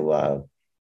about the world,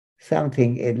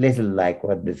 something a little like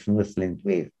what this Muslim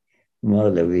priest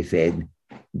Maulavi said,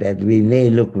 that we may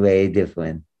look very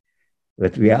different,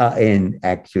 but we are in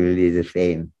actually the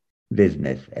same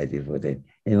business, as you put it.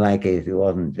 In my case, it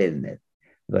wasn't business,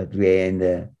 but we're in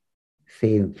the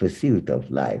same pursuit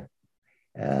of life.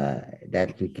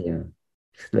 That became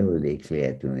slowly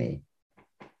clear to me.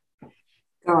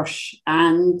 Gosh,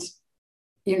 and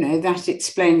that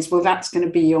explains, well, that's going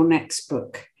to be your next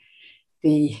book,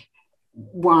 the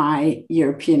why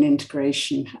European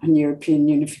integration and European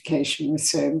unification was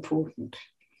so important,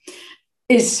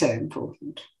 is so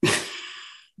important.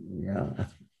 Yeah.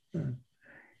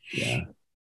 Yeah.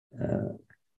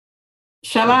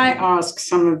 Shall I ask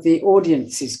some of the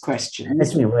audience's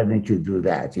questions? Why don't you do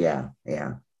that? Yeah,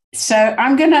 yeah. So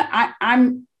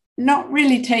I'm not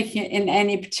really taking it in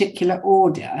any particular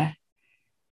order,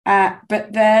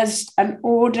 but there's a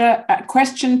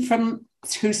question from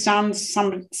who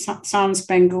sounds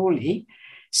Bengali,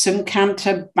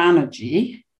 Sumkanta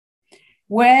Banerjee.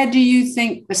 Where do you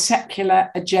think the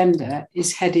secular agenda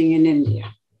is heading in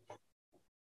India?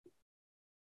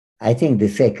 I think the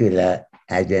secular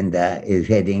agenda is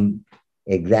heading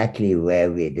exactly where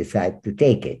we decide to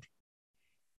take it.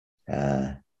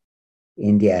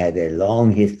 India had a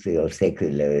long history of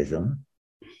secularism,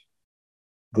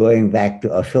 going back to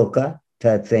Ashoka,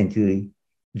 3rd century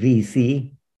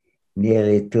BC,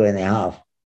 nearly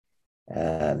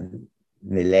 2.5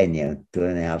 millennia,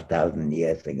 2,500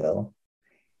 years ago.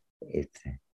 Its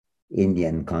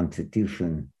Indian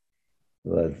constitution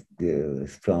was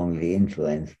strongly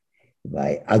influenced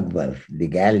by Akbar's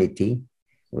legality,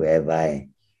 whereby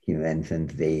he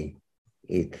mentions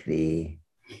it's the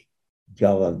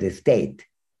job of the state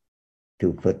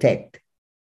to protect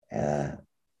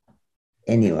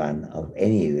anyone of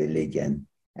any religion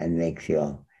and make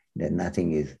sure that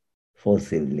nothing is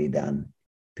forcibly done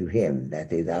to him.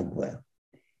 That is Akbar.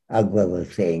 Akbar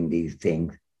was saying these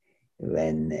things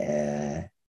when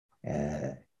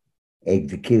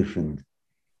executions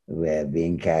were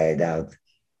being carried out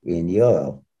in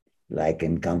Europe, like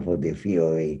in Campo de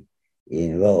Fiori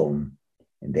in Rome.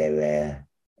 There were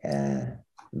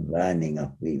burning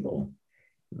of people.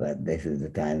 But this is the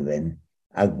time when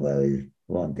Akbar is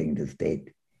wanting the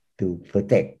state to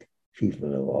protect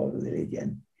people of all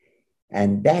religion.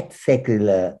 And that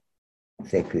secularism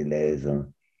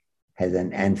has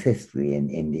an ancestry in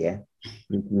India,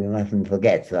 which we mustn't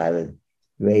forget. So I was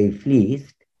very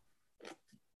pleased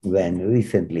when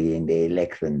recently in the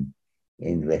election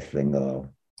in West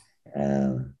Bengal,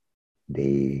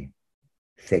 the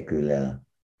secular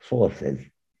forces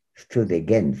stood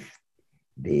against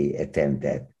the attempt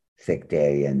at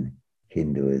sectarian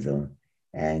Hinduism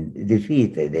and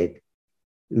defeated it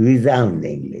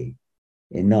resoundingly,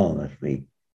 enormously,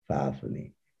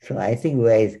 powerfully. So I think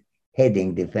where it's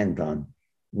heading depends on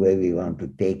where we want to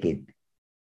take it,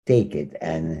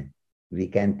 and we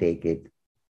can take it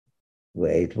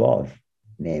where it was,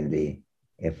 namely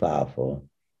a powerful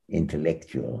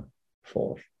intellectual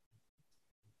force.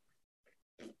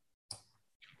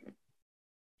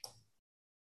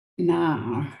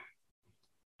 Now,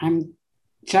 I'm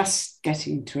just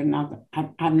getting to another.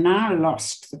 I've now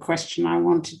lost the question I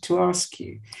wanted to ask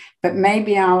you, but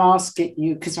maybe I'll ask it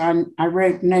you because I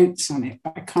wrote notes on it,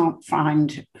 but I can't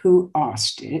find who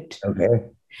asked it. Okay.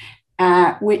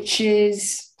 Which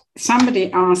is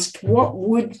somebody asked, what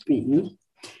would be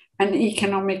an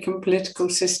economic and political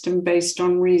system based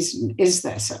on reason? Is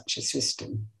there such a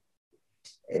system?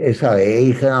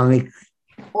 Economic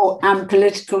and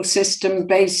political system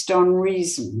based on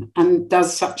reason? And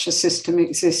does such a system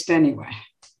exist anywhere?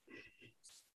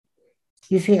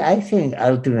 You see, I think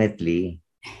ultimately,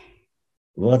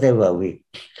 whatever we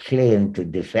claim to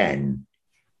defend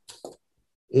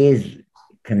is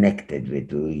connected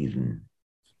with reason.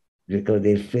 Because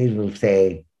if people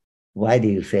say, why do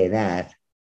you say that?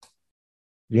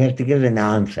 We have to give an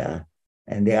answer,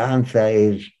 and the answer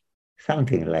is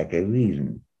something like a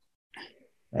reason.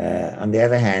 On the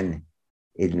other hand,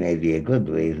 it may be a good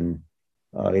reason,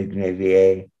 or it may be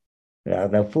a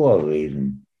rather poor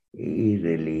reason,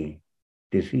 easily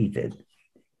defeated.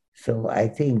 So I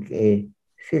think a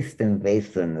system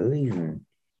based on reason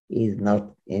is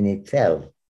not in itself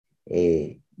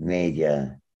a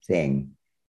major thing,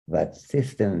 but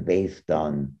system based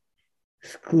on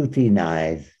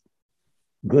scrutinized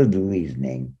good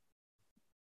reasoning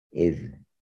is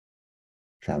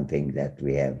something that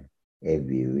we have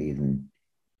every reason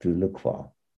to look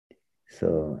for.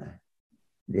 So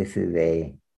this is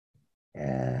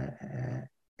an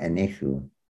issue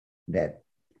that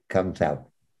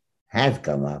has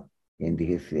come up in the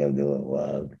history of the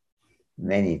world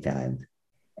many times,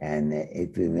 and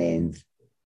it remains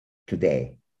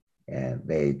today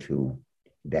very true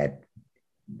that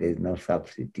there's no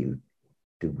substitute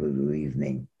to good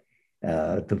reasoning.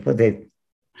 To put it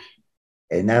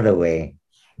another way,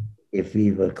 if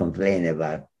we will complain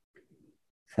about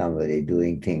somebody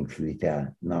doing things which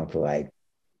are not right,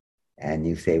 and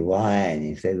you say, why? And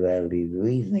you say, well, the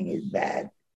reasoning is bad.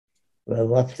 Well,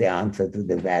 what's the answer to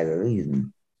the bad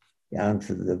reason? The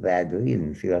answer to the bad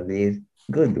reason surely is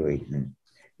good reason.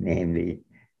 Namely,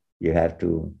 you have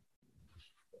to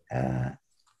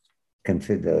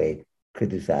consider it,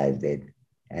 criticize it,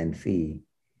 and see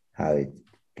how it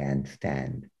can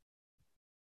stand.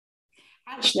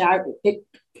 Actually, it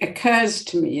occurs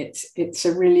to me it's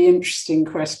a really interesting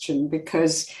question,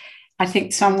 because I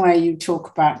think somewhere you talk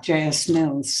about J.S.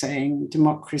 Mills saying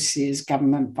democracy is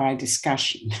government by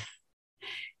discussion.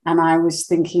 And I was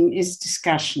thinking, is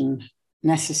discussion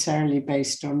necessarily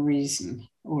based on reason?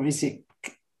 Or is it,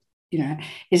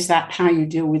 is that how you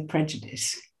deal with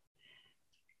prejudice?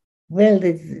 Well,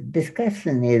 the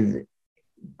discussion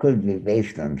could be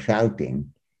based on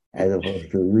shouting as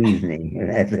opposed to reasoning. And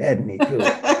that's certainly true.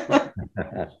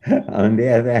 On the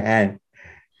other hand,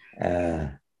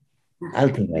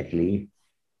 ultimately,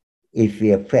 if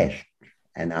we are pressed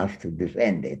and asked to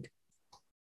defend it,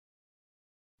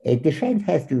 a defense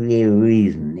has to be a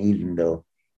reason, even though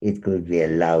it could be a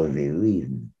lousy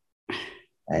reason.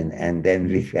 And then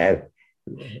we have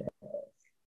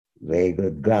very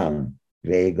good ground,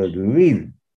 very good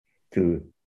reason to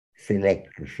select,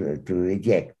 to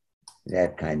reject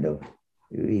that kind of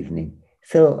reasoning.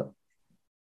 So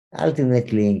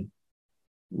ultimately,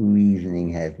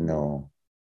 reasoning has no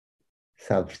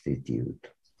substitute,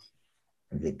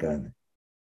 because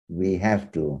we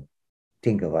have to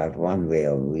think about one way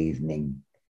of reasoning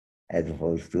as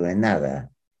opposed to another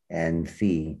and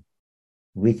see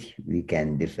which we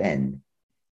can defend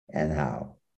and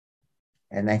how.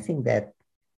 And I think that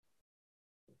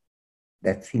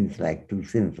seems like too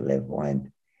simple a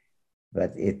point,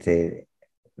 but it's a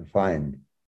point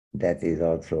that is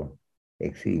also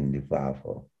extremely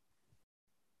powerful.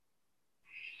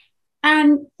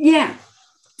 And yeah,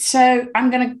 so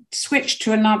I'm going to switch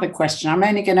to another question. I'm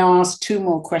only going to ask two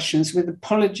more questions with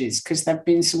apologies, because there have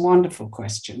been some wonderful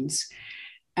questions.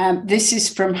 This is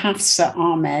from Hafsa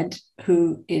Ahmed,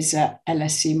 who is a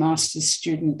LSE master's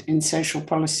student in social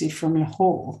policy from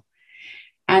Lahore.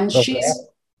 And she's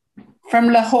from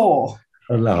Lahore.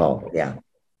 Lahore, yeah.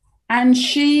 And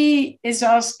she is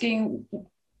asking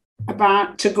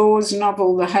about Tagore's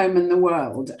novel, The Home and the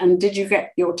World. And did you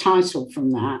get your title from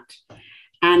that?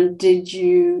 And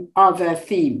are there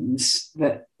themes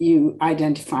that you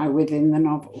identify with in the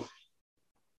novel?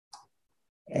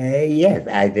 Yes,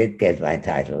 I did get my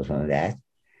title from that.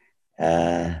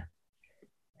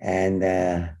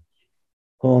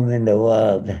 Home in the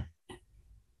World,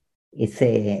 it's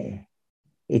a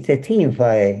theme for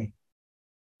a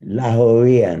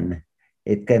Lahorean.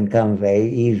 It can come very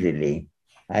easily.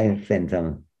 I've spent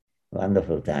some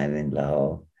wonderful time in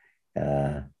Lahore.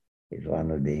 It's one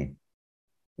of the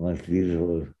most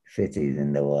beautiful cities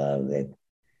in the world, with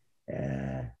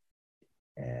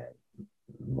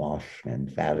mosques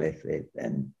and palaces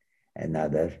and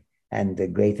others, and the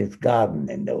greatest garden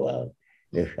in the world,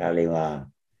 the Shalimar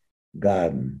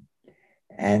Garden.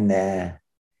 And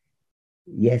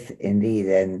yes, indeed,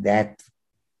 and that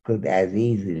could as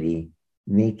easily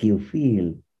make you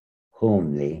feel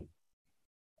homely.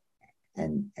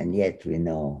 And yet we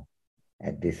know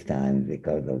at this time,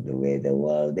 because of the way the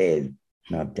world is,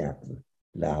 not just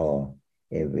Lahore,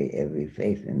 every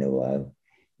place in the world,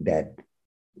 that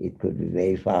it could be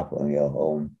very far from your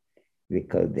home,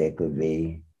 because there could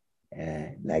be,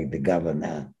 like the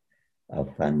governor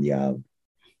of Punjab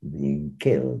being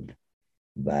killed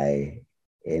by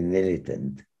a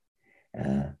militant.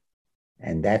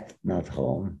 And that's not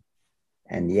home.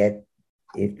 And yet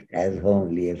it's as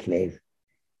homely a place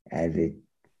as it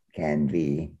can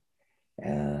be.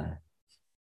 I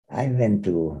went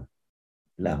to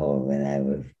Lahore when I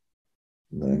was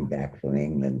going back from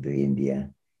England to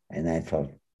India, and I thought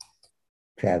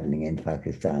traveling in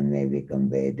Pakistan may become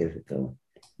very difficult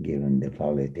given the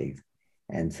politics.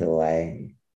 And so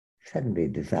I suddenly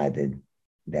decided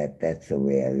that that's the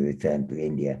way I returned to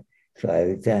India. So I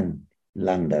returned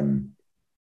London,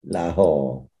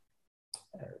 Lahore,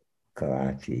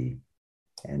 Karachi,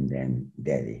 and then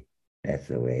Delhi. That's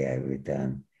the way I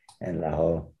returned. And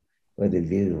Lahore was a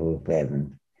beautiful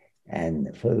present.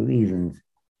 And for reasons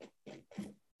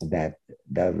that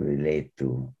does relate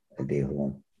to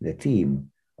the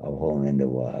theme of Home in the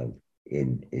World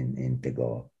in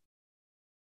Tagore.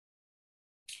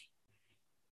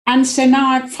 And so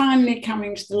now I'm finally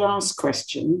coming to the last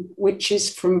question, which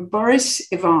is from Boris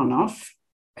Ivanov,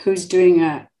 who's doing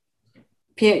a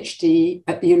PhD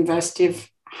at the University of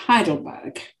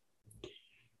Heidelberg.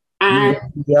 And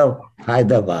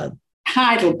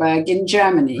Heidelberg in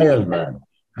Germany.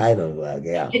 Heidelberg,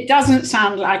 yeah. It doesn't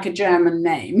sound like a German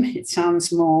name. It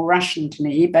sounds more Russian to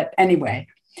me. But anyway,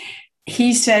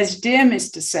 he says, "Dear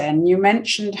Mr. Sen, you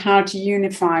mentioned how to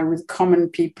unify with common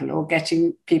people or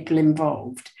getting people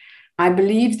involved. I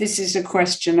believe this is a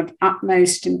question of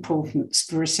utmost importance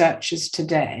for researchers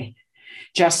today,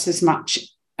 just as much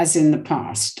as in the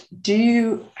past. Do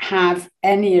you have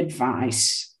any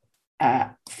advice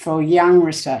for young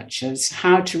researchers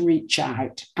how to reach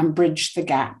out and bridge the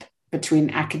gap between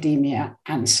academia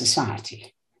and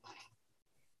society?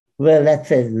 Well,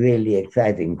 that's a really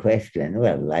exciting question.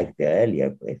 Well, like the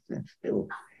earlier questions too.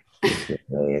 It's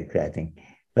very exciting.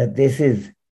 But this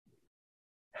is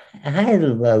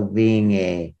Heidelberg being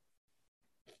a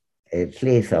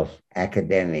place of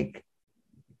academic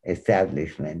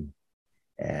establishment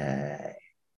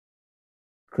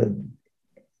could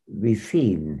be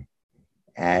seen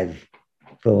as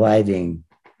providing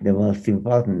the most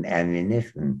important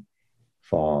ammunition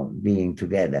for being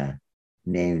together,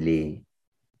 namely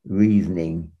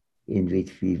reasoning in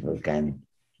which people can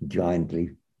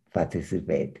jointly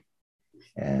participate.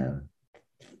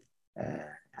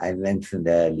 I mentioned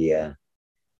earlier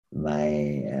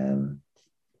my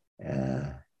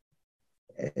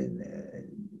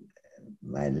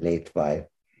my late wife,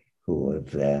 who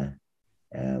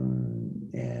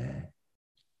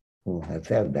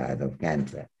herself died of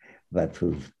cancer, but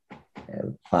whose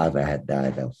father had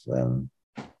died of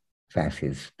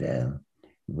fascist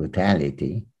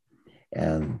brutality.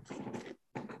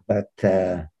 But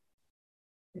the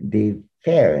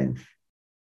parents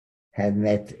had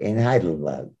met in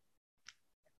Heidelberg.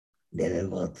 They were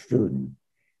both students.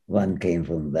 One came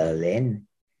from Berlin,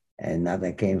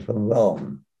 another came from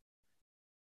Rome.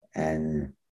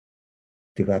 And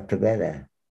they got together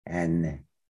and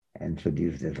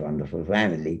produced this wonderful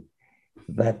family.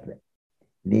 But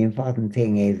the important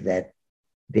thing is that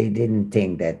they didn't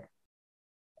think that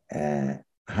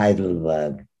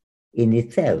Heidelberg in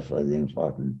itself was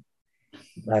important,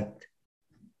 but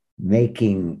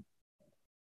making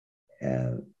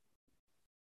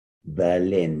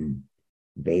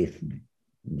Berlin-based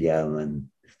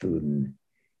German students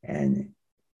and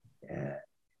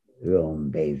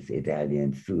Rome-based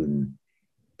Italian students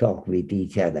talk with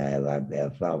each other about their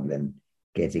problem,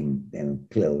 getting them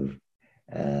close,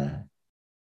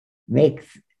 makes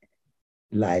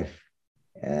life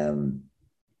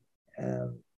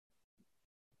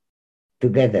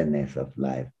togetherness of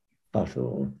life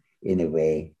possible in a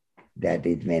way that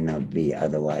it may not be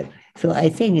otherwise. So I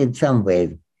think in some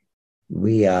ways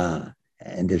we are,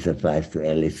 and this applies to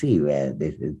LSE where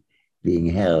this is being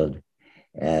held,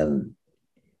 it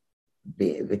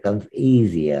becomes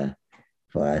easier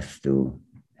for us to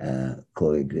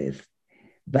coexist.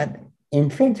 But in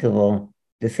principle,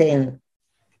 the same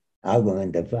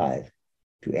argument applies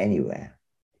to anywhere,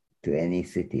 to any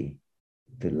city,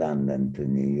 to London, to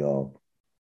New York,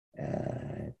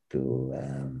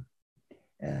 to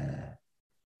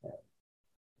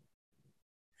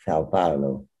Sao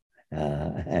Paulo,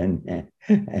 and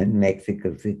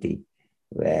Mexico City,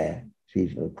 where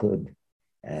people could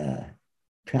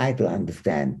try to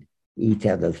understand each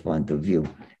other's point of view.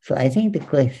 So I think the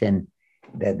question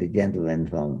that the gentleman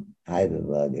from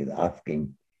Heidelberg is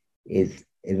asking is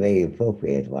a very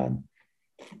appropriate one,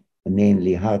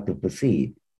 namely how to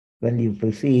proceed. Well, you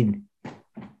proceed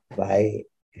by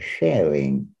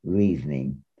sharing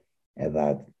reasoning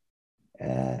about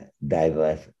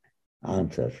diverse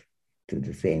answers to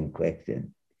the same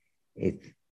question.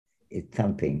 It's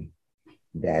something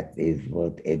that is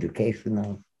both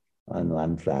educational on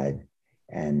one side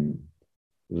and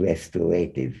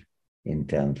restorative in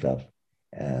terms of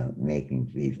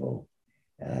making people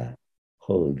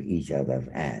hold each other's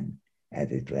hand, as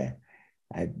it were.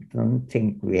 I don't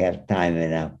think we have time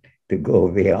enough to go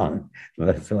beyond,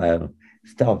 so I'll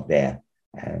stop there.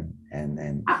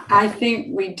 I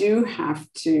think we do have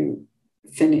to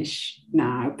finish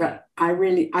now, but I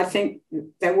think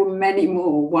there were many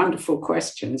more wonderful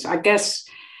questions. I guess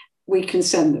we can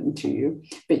send them to you,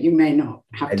 but you may not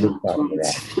have time to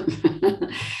answer.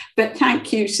 But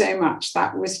thank you so much.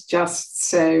 That was just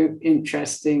so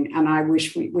interesting. And I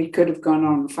wish we could have gone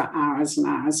on for hours and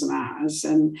hours and hours.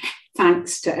 And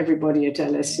thanks to everybody at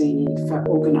LSE for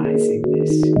organising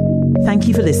this. Thank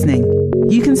you for listening.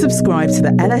 You can subscribe to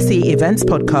the LSE Events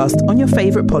podcast on your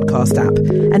favourite podcast app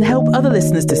and help other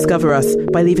listeners discover us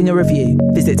by leaving a review.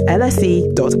 Visit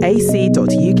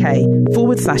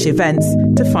lse.ac.uk/events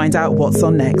to find out what's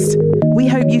on next. We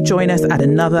hope you join us at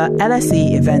another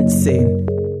LSE event soon.